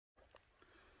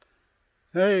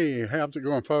Hey, how's it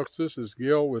going, folks? This is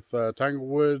Gil with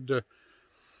Tanglewood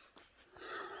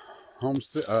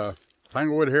Homestead,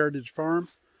 Tanglewood Heritage Farm,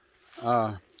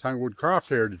 Tanglewood Croft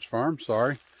Heritage Farm.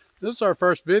 Sorry, this is our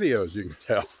first video, as you can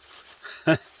tell.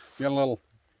 Getting a little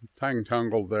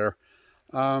tangled there.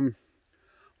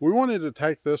 We wanted to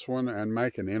take this one and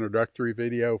make an introductory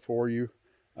video for you,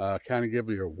 kind of give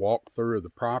you a walkthrough of the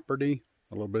property,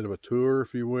 a little bit of a tour,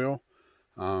 if you will.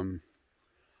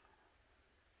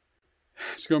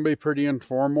 It's going to be pretty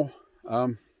informal,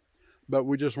 but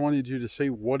we just wanted you to see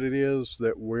what it is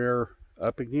that we're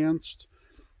up against.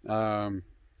 I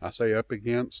say up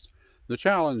against, the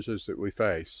challenges that we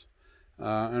face.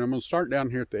 And I'm going to start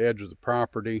down here at the edge of the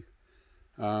property,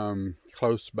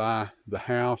 close by the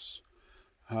house,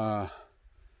 and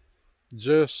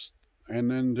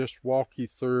then just walk you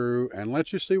through and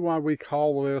let you see why we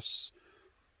call this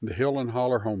the Hill and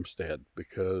Holler Homestead,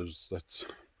 because that's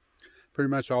pretty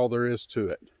much all there is to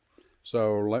it.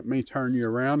 So let me turn you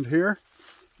around here,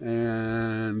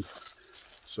 and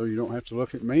so you don't have to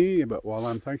look at me, but while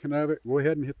I'm thinking of it, go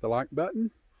ahead and hit the like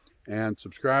button and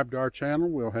subscribe to our channel.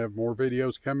 We'll have more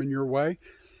videos coming your way,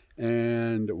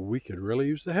 and we could really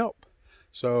use the help.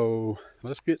 So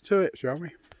let's get to it, shall we?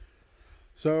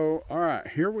 So, all right,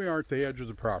 here we are at the edge of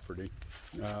the property.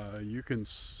 You can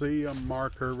see a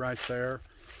marker right there.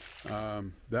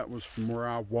 That was from where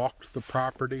I walked the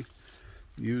property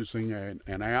using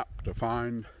an app to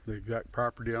find the exact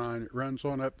property line. It runs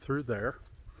on up through there.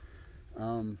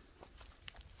 The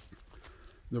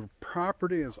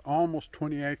property is almost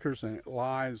 20 acres, and it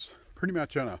lies pretty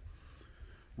much in a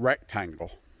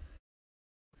rectangle,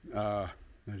 as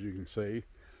you can see.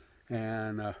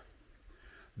 And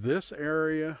this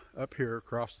area up here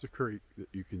across the creek that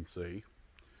you can see,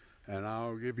 and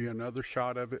I'll give you another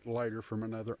shot of it later from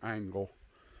another angle.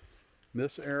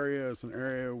 This area is an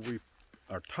area we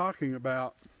are talking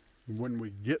about when we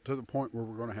get to the point where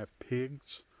we're going to have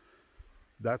pigs.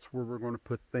 That's where we're going to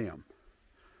put them.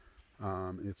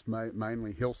 It's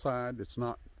mainly hillside. It's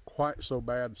not quite so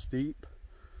bad steep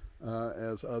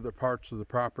as other parts of the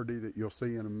property that you'll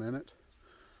see in a minute.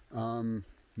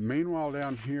 Meanwhile,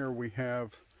 down here we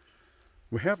have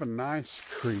a nice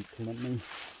creek. Let me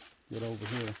get over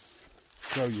here,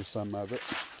 show you some of it.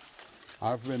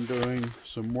 I've been doing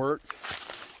some work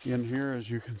in here, as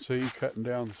you can see, cutting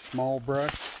down small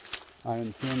brush. I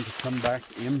intend to come back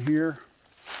in here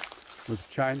with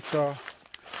a chainsaw,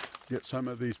 get some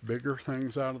of these bigger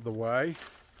things out of the way,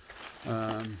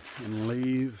 and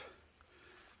leave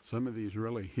some of these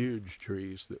really huge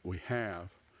trees that we have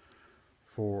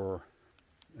for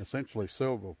essentially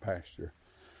silvopasture.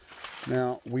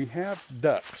 Now, we have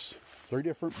ducks, 3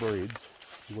 different breeds.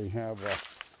 We have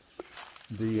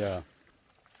the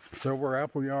silver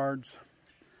appleyards,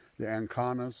 the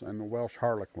Ancanas, and the Welsh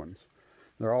Harlequins.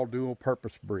 They're all dual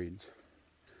purpose breeds.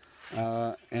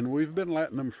 And we've been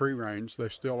letting them free range. They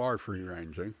still are free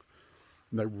ranging.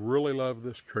 They really love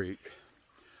this creek.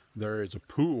 There is a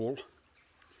pool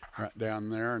right down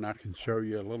there, and I can show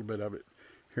you a little bit of it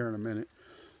here in a minute,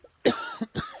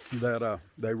 that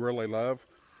they really love.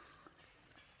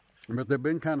 But they've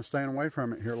been kind of staying away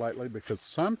from it here lately because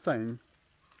something,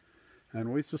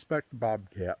 and we suspect the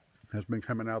bobcat, has been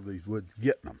coming out of these woods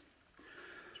getting them.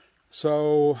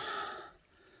 So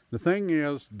the thing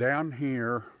is, down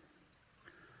here,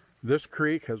 this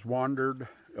creek has wandered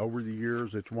over the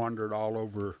years. It's wandered all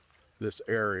over this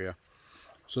area.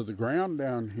 So the ground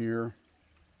down here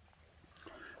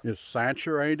is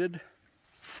saturated.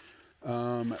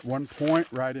 At one point,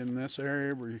 right in this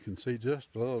area where you can see just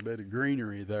a little bit of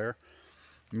greenery there,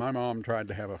 my mom tried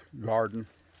to have a garden.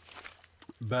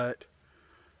 But,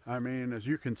 I mean, as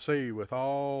you can see, with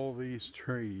all these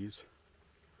trees,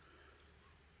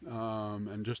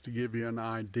 and just to give you an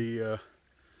idea,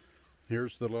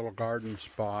 here's the little garden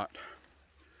spot,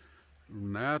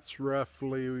 and that's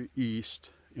roughly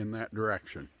east in that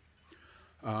direction.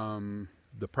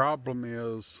 The problem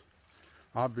is,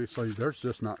 obviously, there's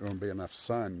just not going to be enough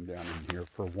sun down in here,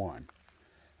 for one.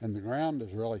 And the ground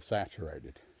is really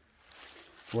saturated.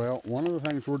 Well, one of the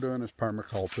things we're doing is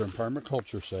permaculture, and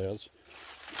permaculture says,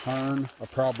 turn a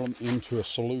problem into a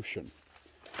solution.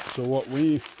 So what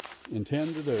we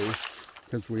intend to do,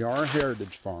 because we are a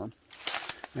heritage farm,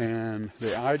 and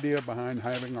the idea behind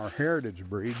having our heritage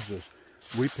breeds is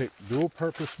we pick dual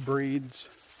purpose breeds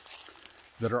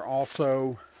that are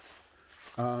also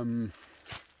on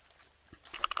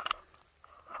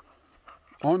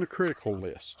the critical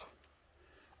list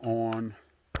on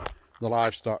the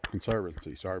Livestock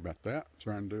Conservancy. Sorry about that.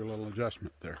 Trying to do a little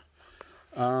adjustment there.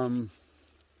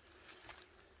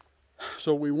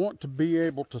 So we want to be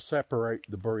able to separate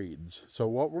the breeds. So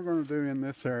what we're going to do in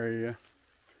this area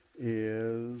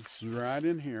is right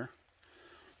in here,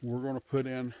 we're going to put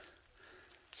in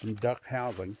some duck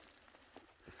housing,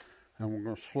 and we're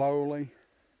going to slowly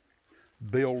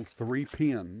build 3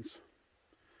 pens,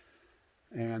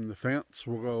 and the fence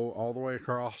will go all the way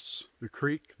across the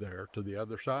creek there to the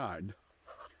other side.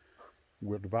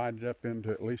 We'll divide it up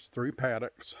into at least 3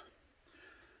 paddocks.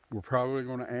 We're probably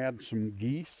going to add some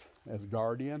geese as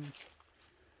guardians,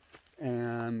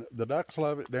 and the ducks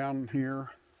love it down here.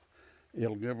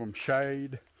 It'll give them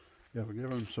shade. It'll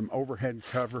give them some overhead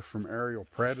cover from aerial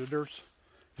predators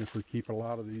if we keep a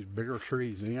lot of these bigger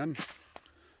trees in.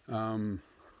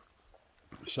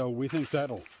 So we think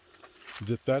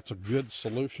that's a good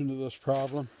solution to this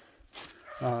problem.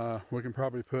 We can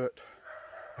probably put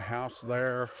a house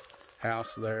there, house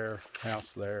there,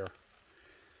 house there.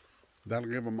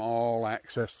 That'll give them all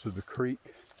access to the creek,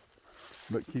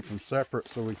 but keep them separate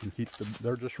so we can keep them,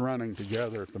 they're just running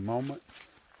together at the moment.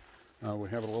 We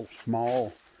have a little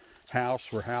small house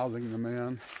we're housing them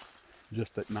in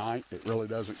just at night. It really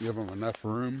doesn't give them enough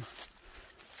room,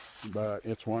 but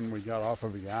it's one we got off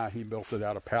of a guy. He built it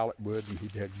out of pallet wood, and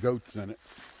he had goats in it.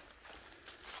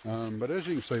 But as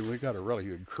you can see, we've got a really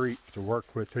good creek to work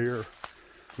with here.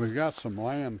 We've got some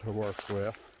land to work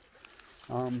with.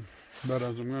 But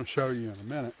as I'm going to show you in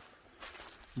a minute,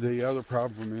 the other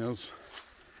problem is,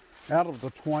 out of the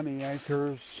 20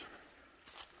 acres,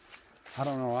 I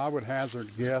don't know, I would hazard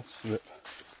a guess that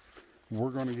we're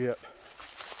going to get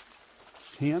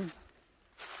 10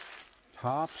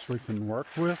 tops we can work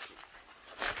with,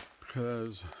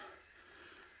 because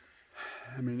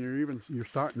I mean, you're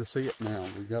starting to see it now.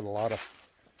 We've got a lot of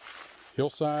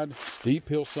hillside, steep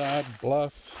hillside,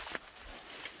 bluff,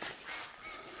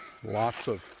 lots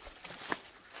of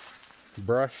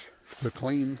brush to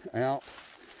clean out.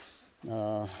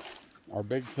 Our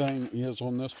big thing is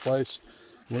on this place,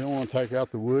 we don't want to take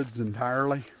out the woods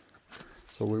entirely,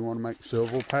 so we want to make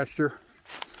silvopasture.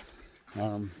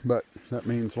 But that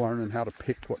means learning how to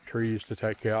pick what trees to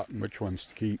take out and which ones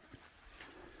to keep.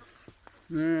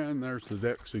 And there's the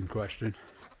ducks in question.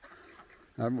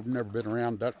 I've never been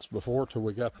around ducks before till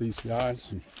we got these guys,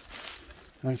 and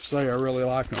I have to say I really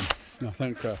like them. I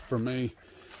think for me,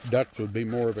 ducks would be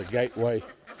more of a gateway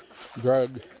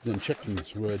drug than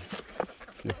chickens would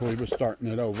if we was starting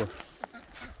it over.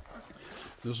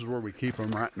 This is where we keep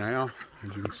them right now.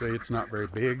 As you can see, it's not very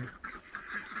big.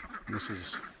 This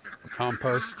is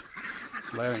compost,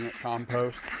 letting it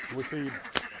compost. We feed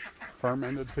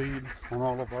fermented feed on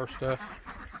all of our stuff.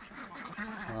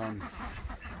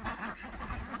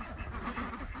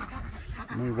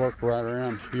 Let me work right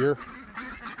around here.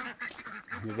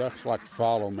 The ducks like to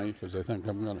follow me because they think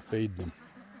I'm going to feed them.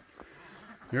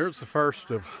 Here's the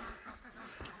first of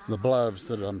the bluffs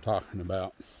that I'm talking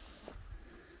about.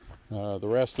 The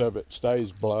rest of it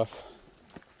stays bluff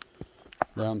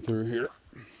down through here.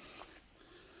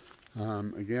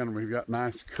 Again, we've got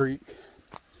nice creek.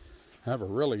 I have a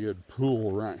really good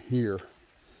pool right here.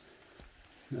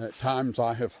 At times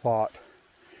I have thought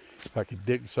if I could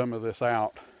dig some of this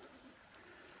out,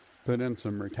 put in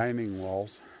some retaining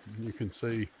walls. You can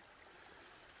see,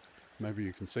 maybe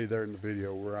you can see there in the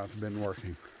video where I've been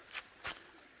working.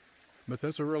 But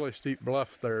that's a really steep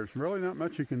bluff there. There's really not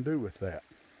much you can do with that.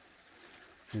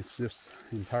 It's just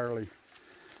entirely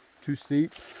too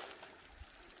steep.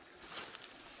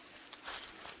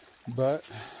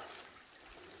 But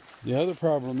the other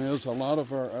problem is a lot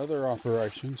of our other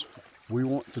operations we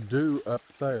want to do up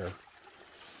there.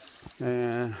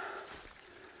 And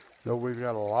though we've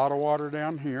got a lot of water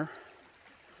down here,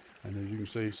 and as you can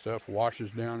see, stuff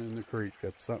washes down in the creek.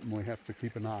 That's something we have to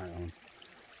keep an eye on.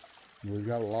 We've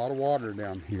got a lot of water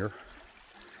down here.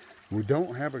 We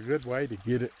don't have a good way to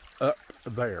get it up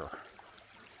there.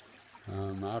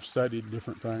 I've studied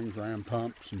different things, ram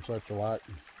pumps and such alike.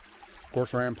 Of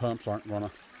course, ram pumps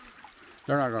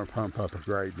they're not gonna pump up a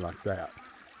grade like that.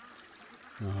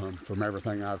 From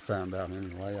everything I've found out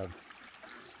anyway, I've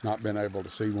not been able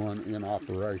to see one in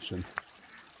operation.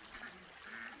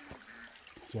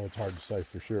 So it's hard to say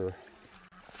for sure.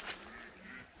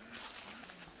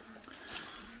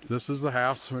 This is the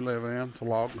house we live in. It's a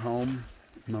log home.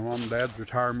 My mom and dad's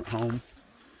retirement home.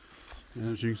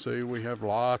 And as you can see, we have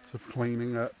lots of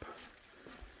cleaning up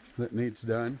that needs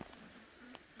done.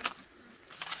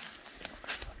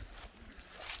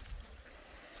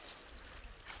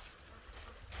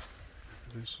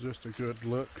 This is just a good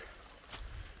look.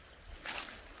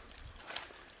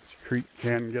 This creek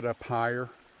can get up higher,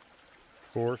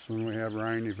 of course, when we have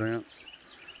rain events.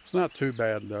 It's not too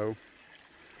bad though.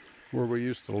 Where we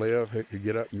used to live, it could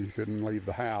get up and you couldn't leave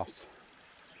the house.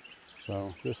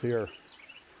 So this here,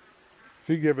 if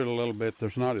you give it a little bit,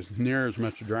 there's not near as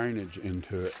much drainage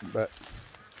into it, but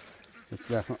it's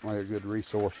definitely a good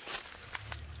resource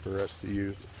for us to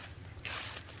use.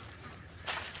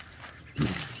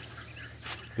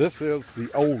 This is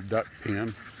the old duck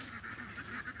pen,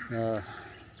 but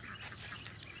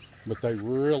they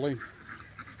really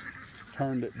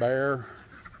turned it bare,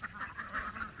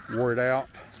 wore it out,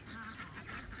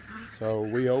 so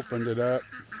we opened it up.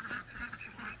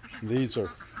 These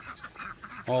are,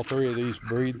 all three of these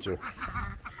breeds are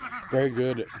very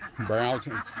good at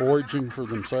browsing, foraging for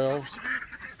themselves,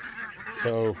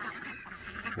 so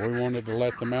we wanted to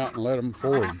let them out and let them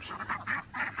forage.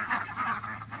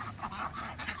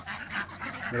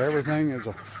 But everything is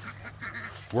a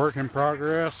work in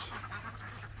progress.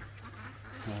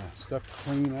 Stuff to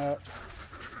clean up.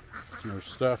 There's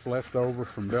stuff left over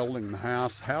from building the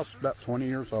house. The house is about 20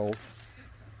 years old.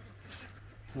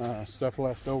 Stuff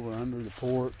left over under the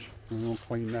porch. We're going to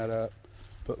clean that up.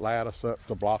 Put lattice up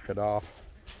to block it off.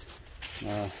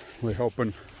 We're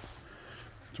hoping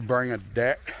to bring a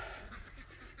deck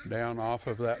down off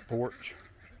of that porch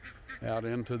out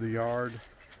into the yard.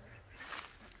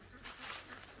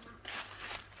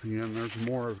 Again, there's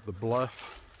more of the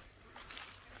bluff,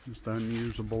 just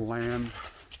unusable land,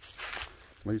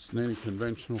 at least in any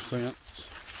conventional sense.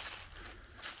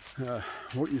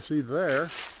 What you see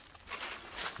there,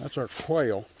 that's our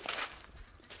quail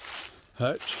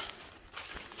hutch.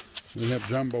 We have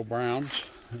jumbo browns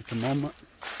at the moment.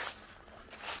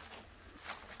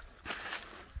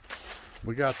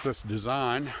 We got this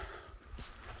design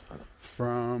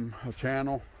from a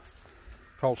channel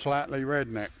called Slightly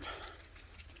Rednecked.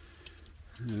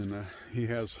 And he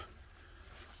has,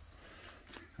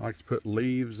 I like to put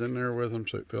leaves in there with them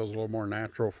so it feels a little more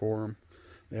natural for them.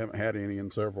 They haven't had any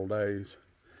in several days.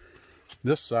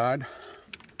 This side,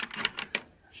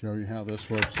 show you how this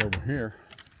looks over here.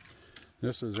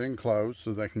 This is enclosed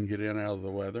so they can get in out of the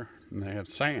weather, and they have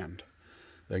sand.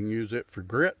 They can use it for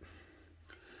grit,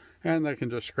 and they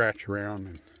can just scratch around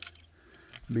and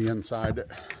be inside it.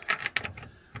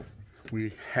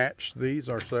 We hatched these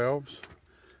ourselves.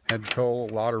 Had to cull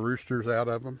a lot of roosters out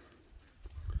of them.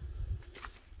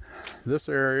 This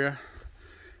area,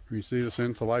 you see this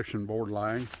insulation board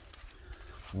laying,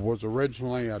 was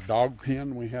originally a dog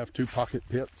pen. We have 2 pocket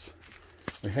pits.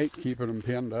 We hate keeping them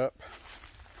pinned up,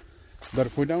 but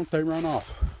if we don't, they run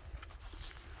off.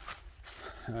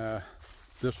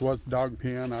 This was dog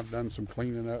pen. I've done some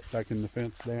cleaning up, taking the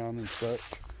fence down and such.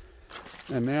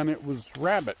 And then it was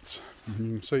rabbits. You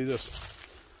can see this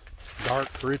dark,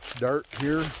 rich dirt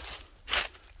here.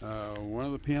 One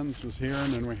of the pens was here,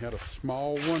 and then we had a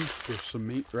small one with some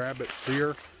meat rabbits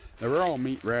here. They were all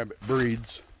meat rabbit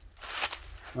breeds.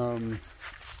 We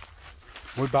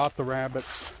bought the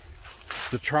rabbits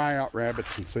to try out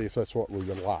rabbits and see if that's what we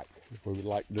would like. If we would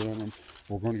like doing them.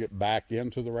 We're going to get back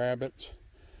into the rabbits.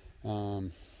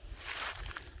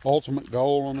 Ultimate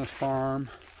goal on this farm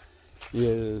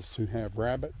is to have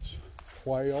rabbits,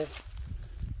 quail,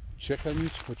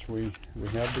 chickens, which we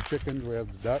have the chickens, we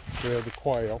have the ducks, we have the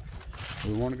quail.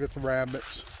 We want to get the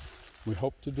rabbits. We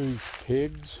hope to do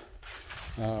pigs.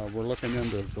 We're looking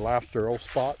into Gloucester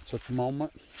spots at the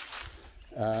moment.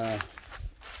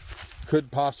 Could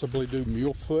possibly do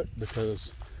mulefoot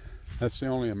because that's the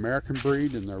only American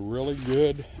breed, and they're really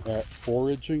good at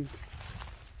foraging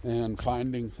and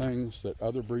finding things that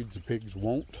other breeds of pigs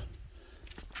won't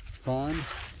find.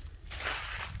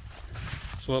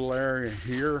 This little area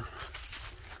here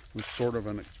was sort of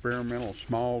an experimental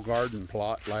small garden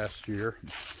plot last year.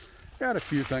 Got a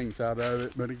few things out of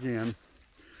it, but again,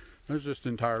 there's just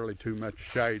entirely too much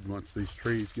shade once these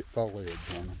trees get foliage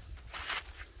on them.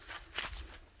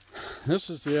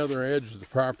 This is the other edge of the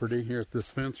property here at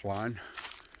this fence line.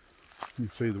 You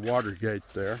can see the water gate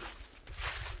there.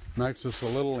 Makes us a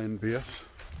little envious.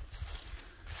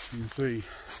 You can see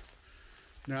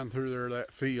down through there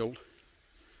that field.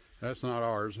 That's not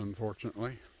ours,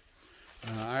 unfortunately.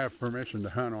 I have permission to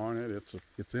hunt on it.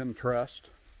 It's in trust.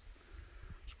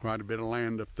 There's quite a bit of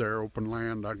land up there, open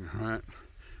land. I can hunt.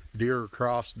 Deer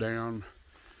cross down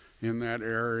in that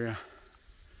area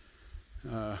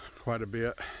quite a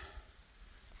bit.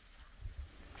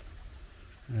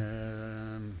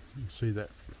 And you can see that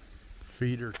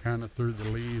feeder kind of through the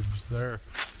leaves there.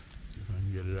 See if I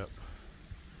can get it up.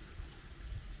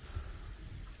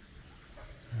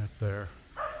 Right there.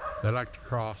 They like to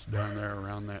cross down there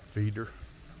around that feeder.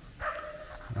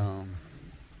 And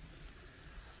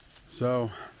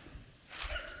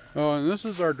this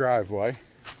is our driveway.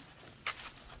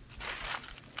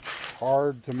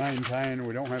 Hard to maintain.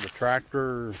 We don't have a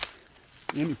tractor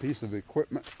any piece of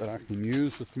equipment that I can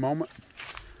use at the moment.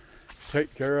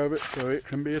 Take care of it, so it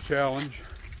can be a challenge.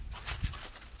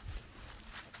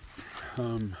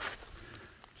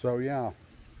 So yeah,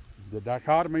 the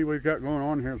dichotomy we've got going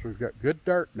on here is we've got good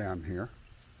dirt down here,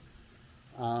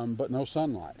 but no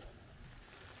sunlight.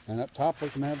 And up top we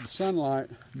can have the sunlight,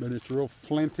 but it's real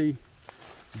flinty,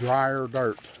 drier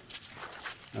dirt.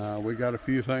 We got a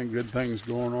few good things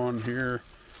going on here.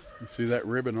 You see that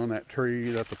ribbon on that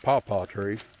tree? That's a pawpaw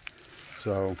tree.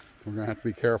 So we're gonna have to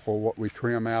be careful what we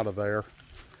trim out of there.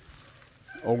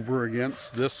 Over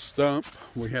against this stump,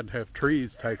 we had to have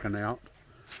trees taken out.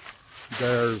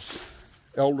 There's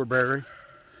elderberry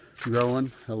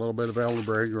growing, a little bit of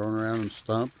elderberry growing around the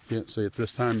stump. Can't see it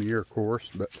this time of year, of course,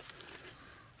 but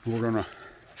we're gonna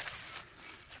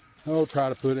try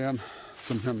to put in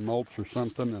some kind of mulch or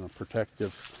something and a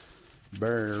protective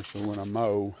barrier, so when I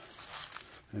mow,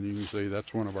 and you can see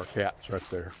that's one of our cats right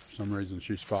there. For some reason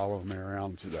she's following me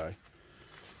around today.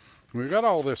 We've got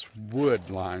all this wood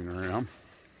lying around.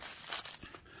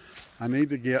 I need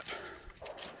to get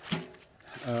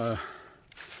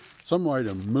some way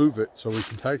to move it so we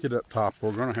can take it up top.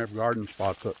 We're going to have garden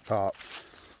spots up top,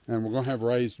 and we're going to have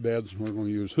raised beds, and we're going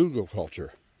to use hugelkultur.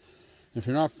 If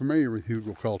you're not familiar with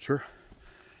hugelkultur,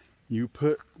 you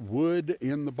put wood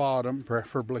in the bottom,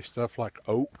 preferably stuff like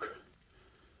oak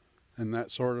and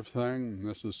that sort of thing. And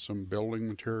this is some building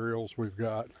materials we've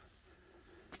got.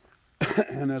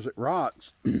 And as it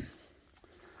rots,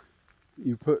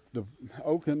 you put the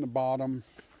oak in the bottom,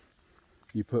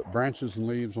 you put branches and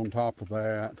leaves on top of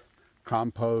that,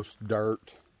 compost,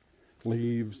 dirt,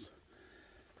 leaves,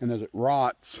 and as it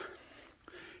rots,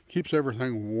 keeps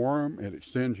everything warm. It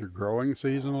extends your growing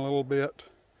season a little bit,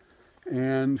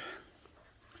 and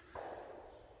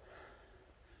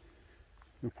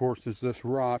of course as this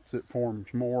rots, it forms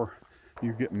more.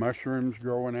 You get mushrooms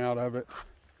growing out of it,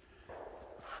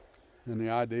 and the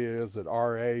idea is at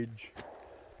our age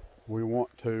we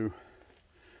want to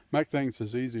make things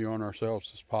as easy on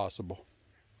ourselves as possible.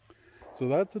 So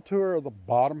that's a tour of the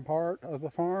bottom part of the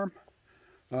farm.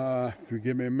 If you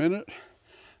give me a minute,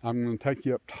 I'm going to take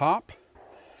you up top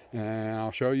and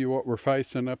I'll show you what we're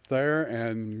facing up there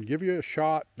and give you a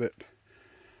shot that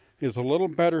is a little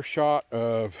better shot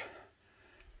of,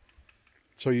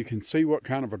 so you can see what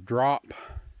kind of a drop,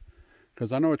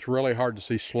 because I know it's really hard to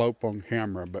see slope on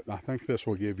camera, but I think this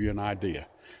will give you an idea.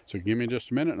 So give me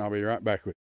just a minute and I'll be right back with you.